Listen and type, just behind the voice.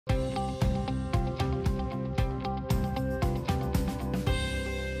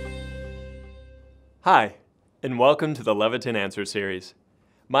Hi, and welcome to the Leviton Answer Series.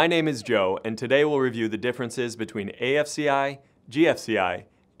 My name is Joe, and today we'll review the differences between AFCI, GFCI,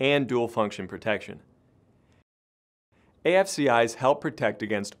 and dual function protection. AFCIs help protect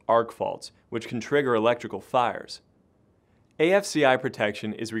against arc faults, which can trigger electrical fires. AFCI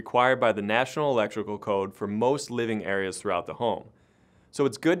protection is required by the National Electrical Code for most living areas throughout the home, so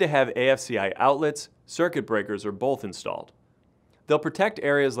it's good to have AFCI outlets, circuit breakers, or both installed. They'll protect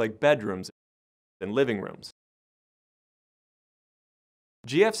areas like bedrooms and living rooms.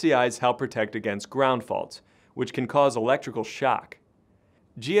 GFCIs help protect against ground faults, which can cause electrical shock.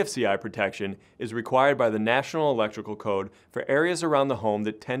 GFCI protection is required by the National Electrical Code for areas around the home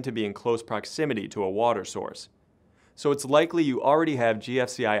that tend to be in close proximity to a water source. So it's likely you already have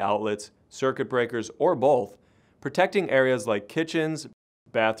GFCI outlets, circuit breakers, or both, protecting areas like kitchens,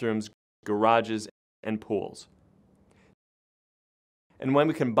 bathrooms, garages, and pools. And when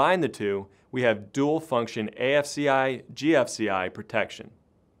we combine the two, we have dual function AFCI, GFCI protection.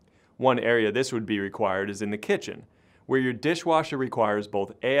 One area this would be required is in the kitchen, where your dishwasher requires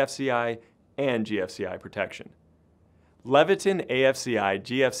both AFCI and GFCI protection. Leviton AFCI,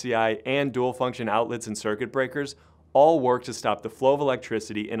 GFCI, and dual function outlets and circuit breakers all work to stop the flow of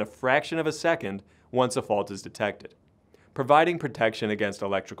electricity in a fraction of a second once a fault is detected, providing protection against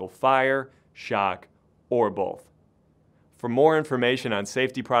electrical fire, shock, or both. For more information on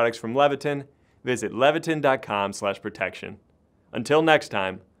safety products from Leviton, visit leviton.com/protection. Until next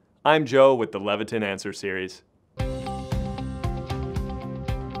time, I'm Joe with the Leviton Answer Series.